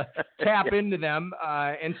able to tap into them.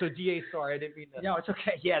 And so DA, sorry, I didn't mean to. No, it's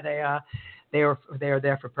okay. Yeah, they are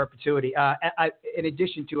there for perpetuity. In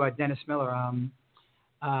addition to Dennis Miller,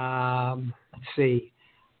 let's see,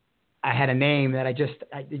 I had a name that I just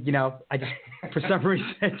for some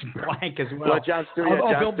reason it's blank as well. Well, Jon Stewart.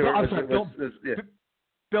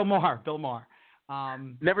 Bill Maher.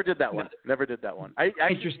 Never did that one. I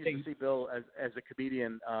actually Interesting. used to see Bill as a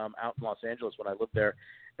comedian out in Los Angeles when I lived there,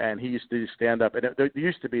 and he used to do stand-up. And there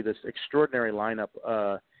used to be this extraordinary lineup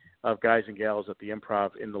of guys and gals at the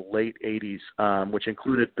Improv in the late 80s, which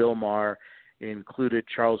included Bill Maher, included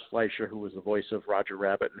Charles Fleischer, who was the voice of Roger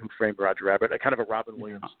Rabbit and who framed Roger Rabbit, a kind of a Robin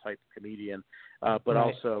Williams-type comedian, but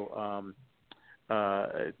also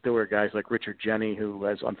there were guys like Richard Jeni, who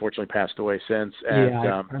has unfortunately passed away since, and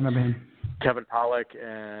I remember him. Kevin Pollak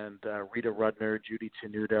and Rita Rudner, Judy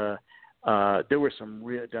Tenuta. There were some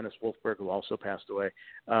Dennis Wolfberg, who also passed away.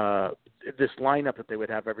 This lineup that they would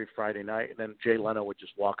have every Friday night, and then Jay Leno would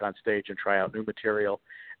just walk on stage and try out new material.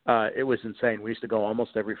 It was insane. We used to go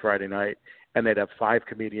almost every Friday night, and they'd have 5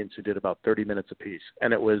 comedians who did about 30 minutes apiece,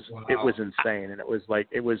 and it was insane. And it was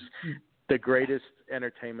the greatest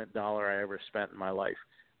entertainment dollar I ever spent in my life,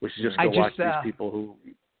 which is just to watch these people who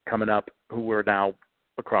coming up who were now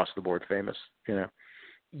across the board famous, you know.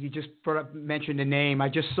 You just mentioned a name. I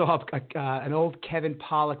just saw an old Kevin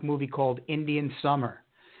Pollak movie called Indian Summer,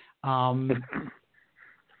 and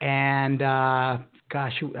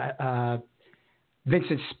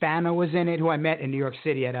Vincent Spano was in it, who I met in New York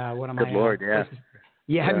City at one of my. Good Lord, places.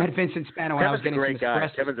 Yeah, I met Vincent Spano when I was getting some espresso. Kevin's a great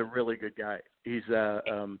guy. Kevin's a really good guy. He's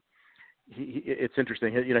it's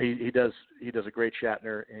interesting. You know, he does a great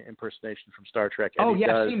Shatner impersonation from Star Trek. And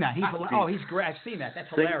I've seen that. He's great. I've seen that. That's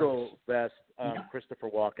hilarious. Single best Christopher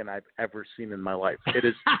Walken I've ever seen in my life.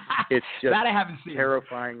 It's just that I haven't seen.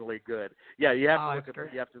 Terrifyingly good. Yeah, you have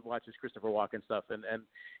to watch his Christopher Walken stuff, and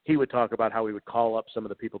he would talk about how he would call up some of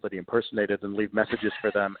the people that he impersonated and leave messages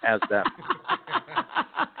for them as them.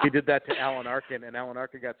 He did that to Alan Arkin, and Alan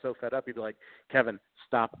Arkin got so fed up, he'd be like, Kevin,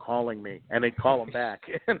 stop calling me. And they'd call him back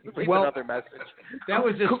and leave another message. That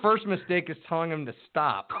was his first mistake, is telling him to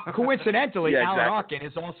stop. Coincidentally, Yeah, Alan exactly. Arkin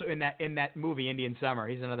is also in that movie, Indian Summer.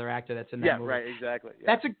 He's another actor that's in that movie. Yeah, right, exactly.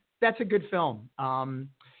 Yeah. That's a good film.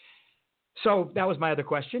 So that was my other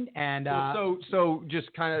question. And so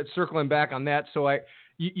just kind of circling back on that. So have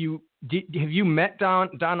you met Don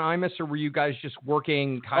Imus, or were you guys just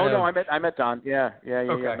working No, I met Don. Yeah,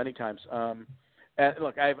 Okay. many times. And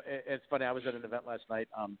look, it's funny. I was at an event last night.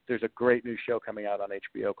 There's a great new show coming out on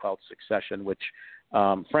HBO called Succession, which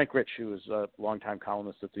Frank Rich, who is a longtime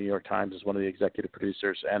columnist at the New York Times, is one of the executive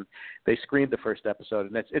producers, and they screened the first episode,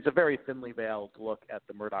 and it's a very thinly veiled look at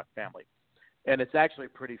the Murdoch family, and it's actually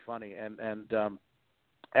pretty funny. And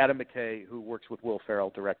Adam McKay, who works with Will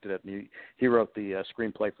Ferrell, directed it, and he wrote the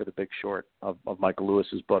screenplay for The Big Short of Michael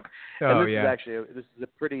Lewis's book. And this is a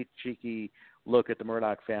pretty cheeky look at the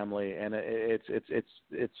Murdoch family, and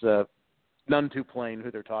it's none too plain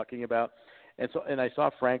who they're talking about. And I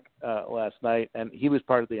saw Frank last night, and he was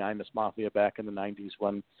part of the Imus Mafia back in the 90s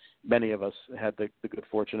when many of us had the good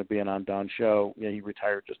fortune of being on Don's show. You know, he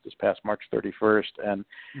retired just this past March 31st, and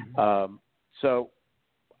so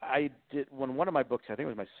I did one of my books. I think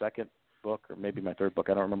it was my second book, or maybe my third book.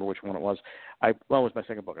 I don't remember which one it was. It was my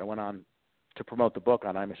second book. I went on to promote the book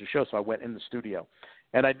on Imus' show, so I went in the studio,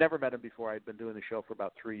 and I'd never met him before. I'd been doing the show for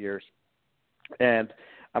about 3 years, and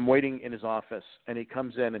I'm waiting in his office, and he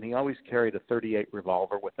comes in, and he always carried a .38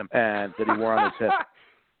 revolver with him, and that he wore on his hip.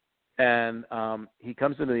 And he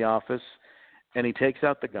comes into the office, and he takes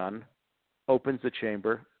out the gun, opens the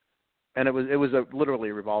chamber. And it was literally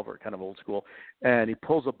a revolver, kind of old school. And he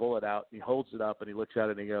pulls a bullet out, and he holds it up, and he looks at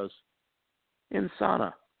it, and he goes,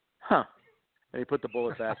 Insana, huh? And he put the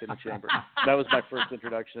bullet back in the chamber. That was my first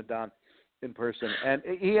introduction to Don in person. And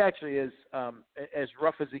he actually is as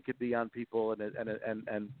rough as he could be on people,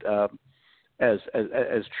 and as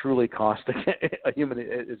truly caustic a human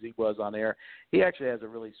as he was on air. He actually has a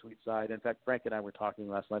really sweet side. In fact, Frank and I were talking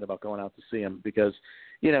last night about going out to see him because,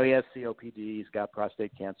 you know, he has COPD, he's got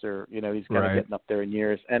prostate cancer, you know, he's kind of getting up there in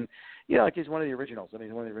years. And, you know, like he's one of the originals. I mean,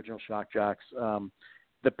 he's one of the original shock jocks.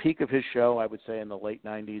 The peak of his show, I would say in the late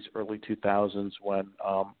 90s, early 2000s when,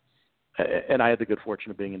 and I had the good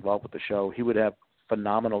fortune of being involved with the show, he would have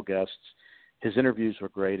phenomenal guests. His interviews were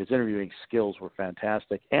great. His interviewing skills were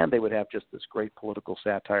fantastic. And they would have just this great political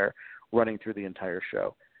satire running through the entire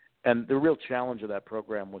show. And the real challenge of that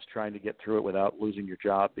program was trying to get through it without losing your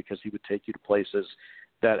job, because he would take you to places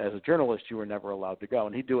that as a journalist you were never allowed to go.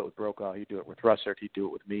 And he'd do it with Brokaw. He'd do it with Russert. He'd do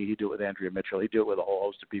it with me. He'd do it with Andrea Mitchell. He'd do it with a whole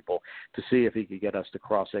host of people to see if he could get us to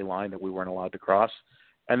cross a line that we weren't allowed to cross.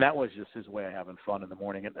 And that was just his way of having fun in the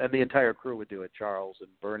morning. And the entire crew would do it, Charles and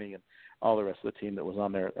Bernie and all the rest of the team that was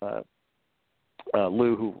on there.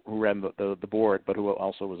 Lou, who ran the board, but who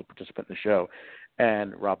also was a participant in the show,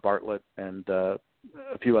 and Rob Bartlett and a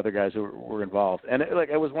few other guys who were involved. And it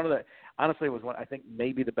was I think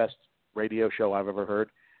maybe the best radio show I've ever heard.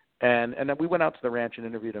 And then we went out to the ranch and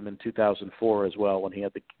interviewed him in 2004 as well, when he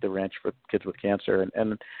had the ranch for kids with cancer.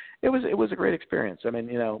 And it was a great experience. I mean,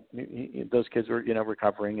 you know, those kids were, you know,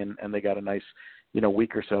 recovering, and they got a nice, you know,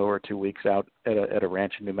 week or so or 2 weeks out at a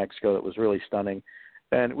ranch in New Mexico that was really stunning.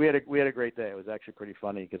 And we had a great day. It was actually pretty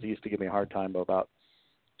funny because he used to give me a hard time about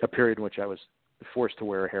a period in which I was forced to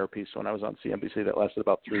wear a hairpiece when I was on CNBC that lasted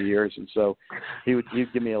about 3 years. And so he'd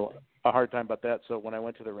give me a hard time about that. So when I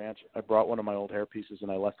went to the ranch, I brought one of my old hairpieces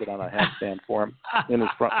and I left it on a hat stand for him in his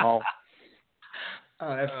front hall.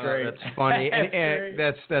 Oh, that's great. That's funny. and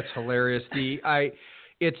that's hilarious.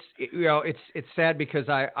 It's sad because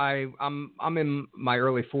I'm in my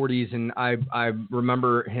early 40s, and I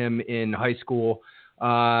remember him in high school.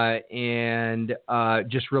 And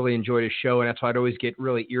just really enjoyed his show. And that's why I'd always get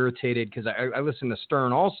really irritated, because I listen to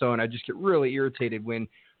Stern also, and I just get really irritated when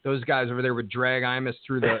those guys over there would drag Imus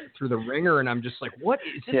through the ringer. And I'm just like, what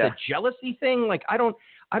is this, a jealousy thing? Like, I don't,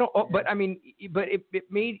 but I mean, but it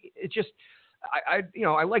made it just, I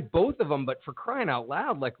like both of them, but for crying out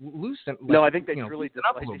loud, like loosen. Like, no, I think they truly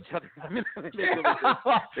dislike each other. I mean, they really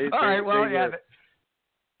did. All right, well,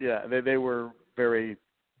 they were very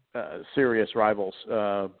serious rivals,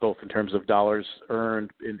 both in terms of dollars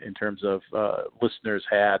earned, in terms of listeners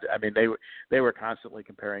had. I mean, they were constantly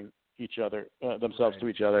comparing each other themselves to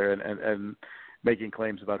each other, and making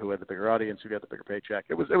claims about who had the bigger audience, who got the bigger paycheck.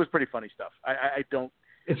 It was pretty funny stuff. I don't.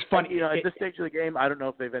 It's funny, you know, at this stage of the game, I don't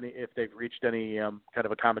know if they've reached any kind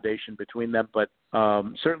of accommodation between them, but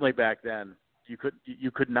certainly back then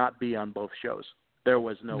you could not be on both shows. There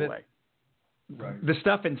was no way. The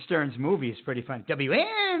stuff in Stern's movie is pretty fun.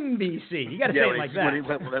 WNBC. You got to say it like that.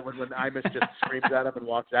 When Imus just screams at him and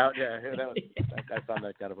walks out. Yeah, I found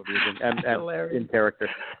that kind of amusing and in character.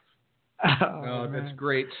 Oh, that's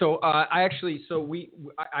great. So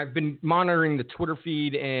I've been monitoring the Twitter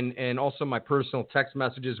feed and also my personal text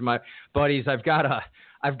messages. My buddies, I've got a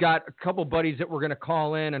couple buddies that we're going to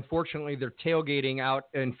call in. Unfortunately, they're tailgating out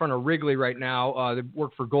in front of Wrigley right now. They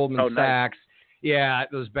work for Goldman Sachs. Yeah,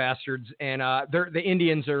 those bastards. And the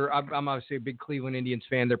Indians are. I'm obviously a big Cleveland Indians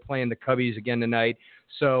fan. They're playing the Cubbies again tonight,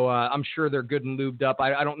 so I'm sure they're good and lubed up.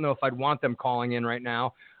 I don't know if I'd want them calling in right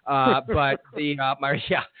now. But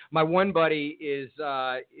my one buddy is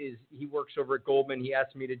he works over at Goldman. He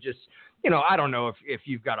asked me to just, I don't know if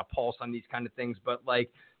you've got a pulse on these kind of things, but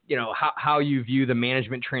how you view the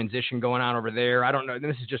management transition going on over there. I don't know.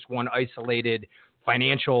 This is just one isolated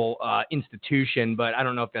financial institution, but I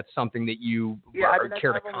don't know if that's something that you care to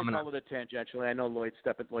comment on. I've only followed it tangentially. I know Lloyd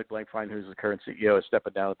Blankfein, who's the current CEO, is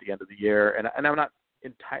stepping down at the end of the year, and I'm not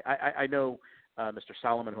I know. Mr.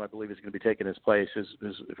 Solomon, who I believe is going to be taking his place, is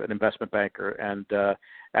an investment banker and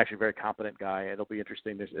actually a very competent guy. It'll be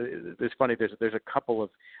interesting. There's funny. There's a couple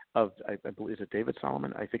of I believe, is it David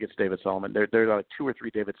Solomon? I think it's David Solomon. There's like 2 or 3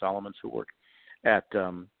 David Solomons who work at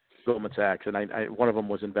Goldman Sachs, and one of them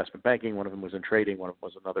was investment banking, one of them was in trading, one of them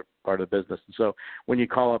was another part of the business. And so when I'd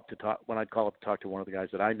call up to talk to one of the guys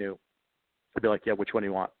that I knew, I'd be like, yeah, which one do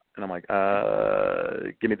you want? And I'm like,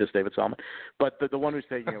 give me this David Solomon. But the one who's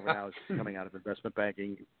taking over now is coming out of investment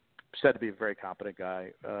banking, said to be a very competent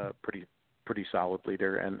guy, pretty solid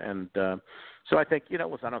leader. And so I think,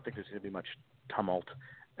 listen, I don't think there's going to be much tumult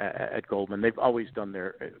at Goldman. They've always done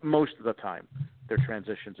most of the time, their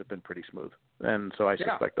transitions have been pretty smooth. And so I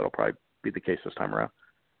suspect that'll probably be the case this time around.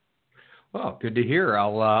 Well, good to hear.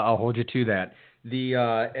 I'll hold you to that.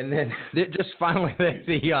 And then just finally,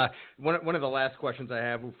 one of the last questions I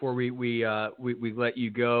have before we let you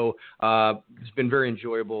go. It's been very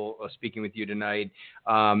enjoyable speaking with you tonight.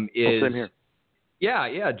 Same here.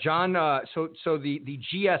 Yeah, John. So the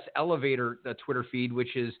GS Elevator Twitter feed,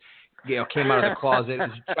 which is came out of the closet.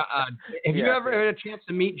 Have you ever had a chance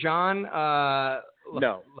to meet John?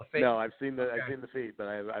 No. I've seen the feed, but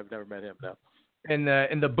I've never met him. No. In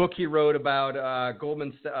the book he wrote about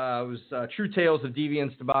Goldman's was True Tales of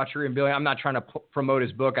Deviance, Debauchery, and Billion. I'm not trying to promote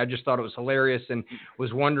his book. I just thought it was hilarious and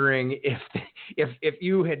was wondering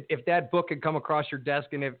if that book had come across your desk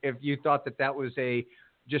and if you thought that was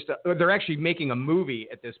they're actually making a movie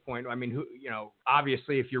at this point. I mean,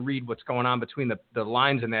 obviously if you read what's going on between the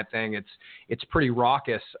lines in that thing, it's pretty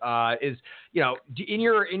raucous. In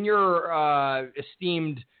your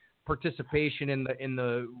esteemed participation in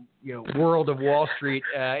the world of Wall Street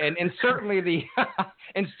and certainly the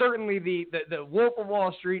Wolf of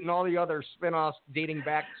Wall Street and all the other spinoffs dating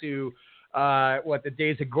back to the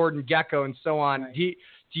days of Gordon Gekko and so on. Right.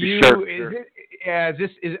 Is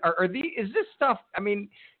this stuff? I mean,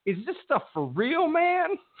 is this stuff for real, man?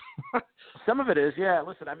 Some of it is, yeah.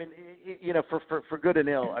 Listen, I mean, for good and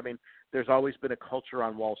ill. I mean, there's always been a culture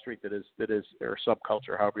on Wall Street that is, or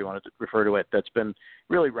subculture, however you want to refer to it, that's been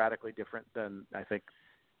really radically different than I think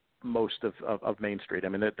most of Main Street. I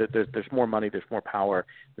mean, there's more money, there's more power,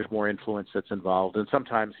 there's more influence that's involved, and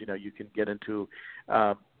sometimes you can get into,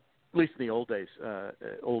 at least in the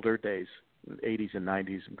older days. 80s and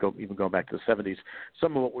 90s, even going back to the 70s,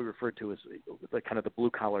 some of what we referred to as the kind of the blue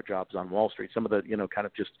collar jobs on Wall Street, some of the kind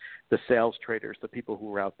of just the sales traders, the people who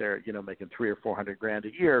were out there making $300,000 or $400,000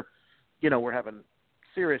 a year, we're having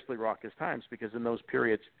seriously raucous times because in those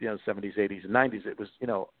periods, 70s, 80s, and 90s, it was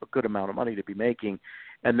a good amount of money to be making,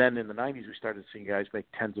 and then in the 90s we started seeing guys make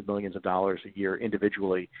tens of millions of dollars a year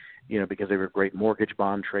individually, because they were great mortgage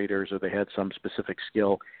bond traders or they had some specific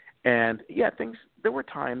skill. And there were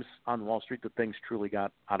times on Wall Street that things truly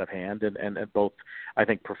got out of hand and both, I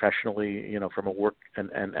think, professionally, from a work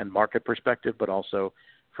and market perspective, but also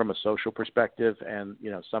from a social perspective. And,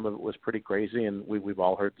 some of it was pretty crazy and we've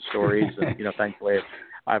all heard the stories and, thankfully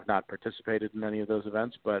I've not participated in any of those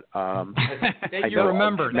events, but, that you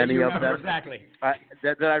remember many of them. Exactly.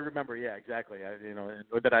 That I remember. Yeah, exactly.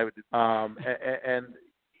 That I would,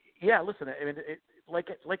 listen, I mean,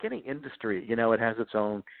 like any industry, it has its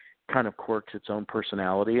own kind of quirks, its own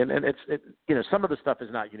personality, and it's some of the stuff is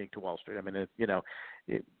not unique to Wall Street. I mean,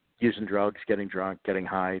 using drugs, getting drunk, getting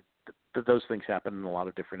high, those things happen in a lot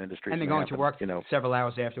of different industries. And then going to work several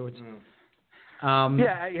hours afterwards. I mean,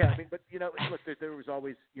 but look, there was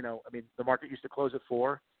always, I mean, the market used to close at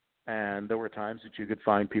 4, and there were times that you could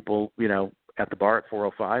find people, at the bar at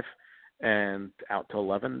 4:05 and out till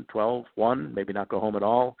 11, 12, 1, maybe not go home at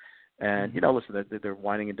all. And, listen, they're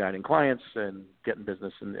whining and dining clients and getting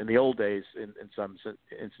business in the old days, in some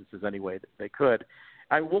instances anyway, that they could.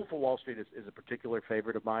 Wolf of Wall Street is a particular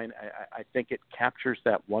favorite of mine. I think it captures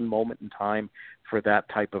that one moment in time for that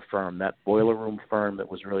type of firm, that boiler room firm that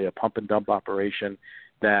was really a pump and dump operation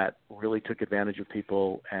that really took advantage of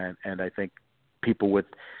people, and I think people with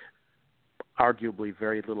arguably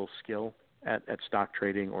very little skill at stock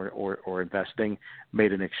trading or investing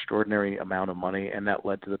made an extraordinary amount of money, and that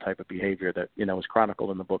led to the type of behavior that was chronicled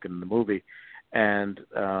in the book and in the movie. And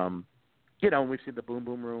we've seen the Boom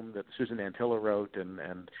Boom Room that Susan Antilla wrote,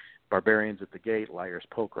 and Barbarians at the Gate, Liar's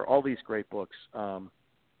Poker, all these great books,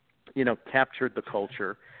 captured the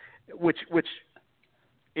culture, which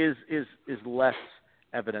is less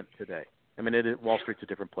evident today. I mean, Wall Street's a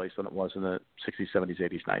different place than it was in the 60s, 70s,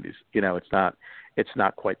 80s, 90s. It's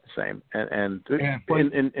not quite the same. And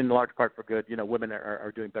in large part for good, women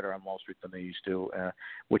are doing better on Wall Street than they used to,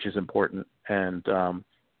 which is important. And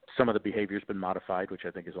some of the behavior has been modified, which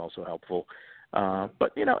I think is also helpful.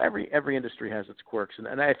 But every industry has its quirks,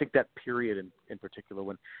 and I think that period in particular,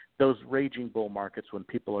 when those raging bull markets, when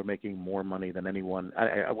people are making more money than anyone,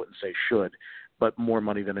 I wouldn't say should, but more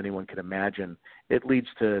money than anyone can imagine, it leads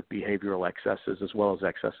to behavioral excesses as well as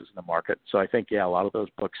excesses in the market. So I think, a lot of those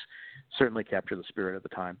books certainly capture the spirit of the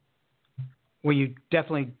time. Well, you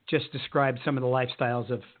definitely just described some of the lifestyles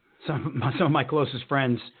of some of my closest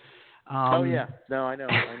friends. Oh yeah, no, I know.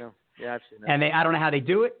 Yeah, I've seen that. And I don't know how they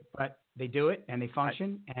do it, but they do it and they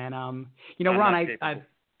function. Ron,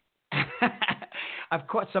 I've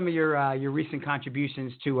caught some of your recent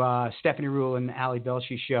contributions to Stephanie Ruhle and Ali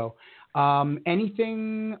Belsh's show.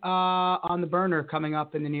 Anything on the burner coming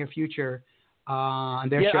up in the near future on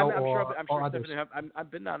their show I'm sure others?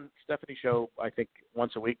 I've been on Stephanie's show, I think,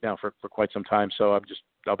 once a week now for quite some time. So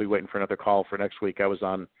I'll be waiting for another call for next week. I was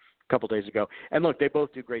on a couple days ago, and look, they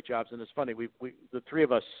both do great jobs. And it's funny, we the three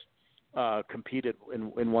of us competed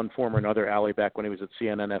in one form or another. Ali back when he was at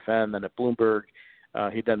CNN FN, then at Bloomberg.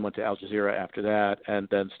 He then went to Al Jazeera after that, and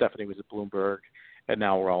then Stephanie was at Bloomberg, and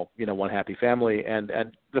now we're all one happy family. And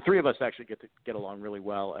the three of us actually get along really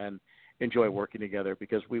well and enjoy working together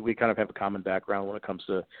because we kind of have a common background when it comes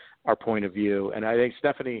to our point of view. And I think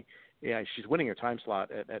Stephanie, she's winning her time slot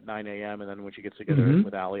at 9 a.m. and then when she gets together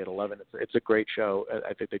with Ali at 11, it's a great show.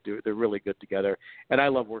 I think they're really good together, and I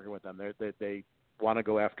love working with them. They want to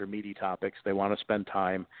go after meaty topics. They want to spend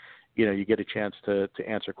time. You get a chance to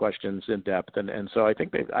answer questions in depth, and so I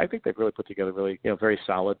think they've really put together really very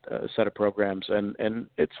solid set of programs, and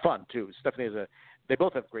it's fun too. Stephanie they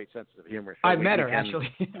both have great senses of humor. So I met her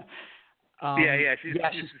actually.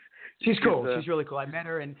 She's cool. She's really cool. I met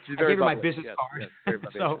her and I gave her my business card.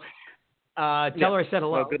 So tell her I said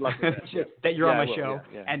hello. Well, good luck with that you're on my show.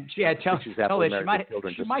 Yeah. And tell her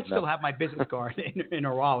she might still have my business card in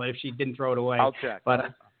her wallet if she didn't throw it away. I'll check.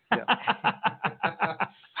 But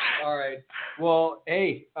all right. Well,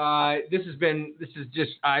 hey, this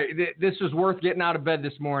was worth getting out of bed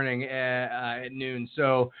this morning at noon.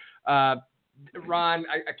 So, Ron,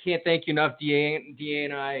 I can't thank you enough. DA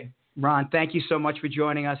and I. Ron, thank you so much for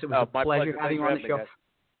joining us. It was a pleasure having you on the show. Guys.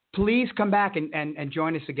 Please come back and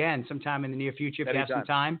join us again sometime in the near future if you have some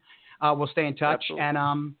time. We'll stay in touch. Absolutely. And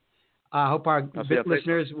I hope our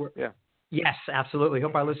listeners were. Yeah. Yes, absolutely.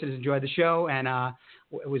 Hope our listeners enjoyed the show, and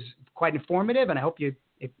it was quite informative. And I hope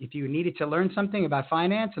if you needed to learn something about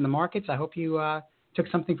finance and the markets, I hope you took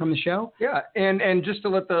something from the show. Yeah, and just to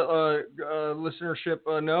let the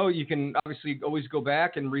listenership know, you can obviously always go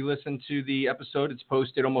back and re-listen to the episode. It's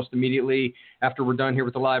posted almost immediately after we're done here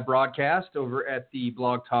with the live broadcast over at the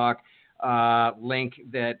Blog Talk link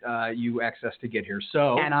that you access to get here.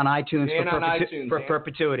 So and on iTunes for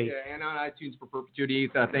perpetuity. Yeah, and on iTunes for perpetuity.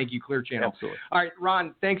 Thank you, Clear Channel. Absolutely. All right,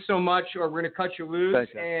 Ron, thanks so much. We're going to cut you loose.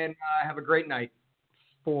 Thanks, and have a great night.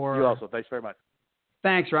 You also. Thanks very much.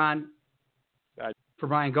 Thanks, Ron. Bye. For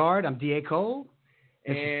Brian Gard, I'm D.A. Cole.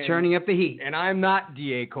 This is Turning Up the Heat. And I'm not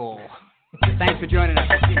D.A. Cole. Thanks for joining us.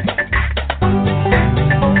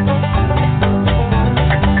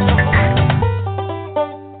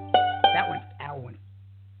 That one.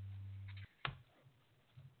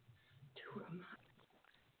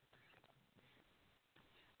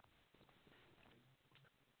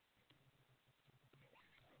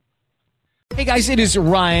 Hey guys, it is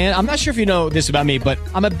Ryan. I'm not sure if you know this about me, but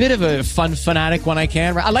I'm a bit of a fun fanatic when I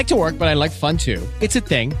can. I like to work, but I like fun too. It's a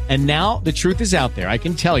thing. And now the truth is out there. I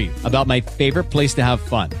can tell you about my favorite place to have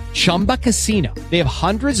fun. Chumba Casino. They have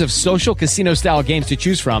hundreds of social casino style games to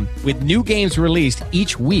choose from with new games released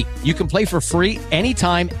each week. You can play for free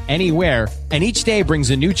anytime, anywhere, And each day brings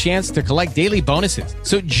a new chance to collect daily bonuses.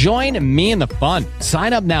 So join me in the fun.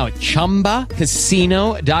 Sign up now at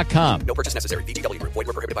ChumbaCasino.com. No purchase necessary. VGW Group. Void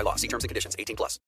where prohibited by law. See terms and conditions. 18+.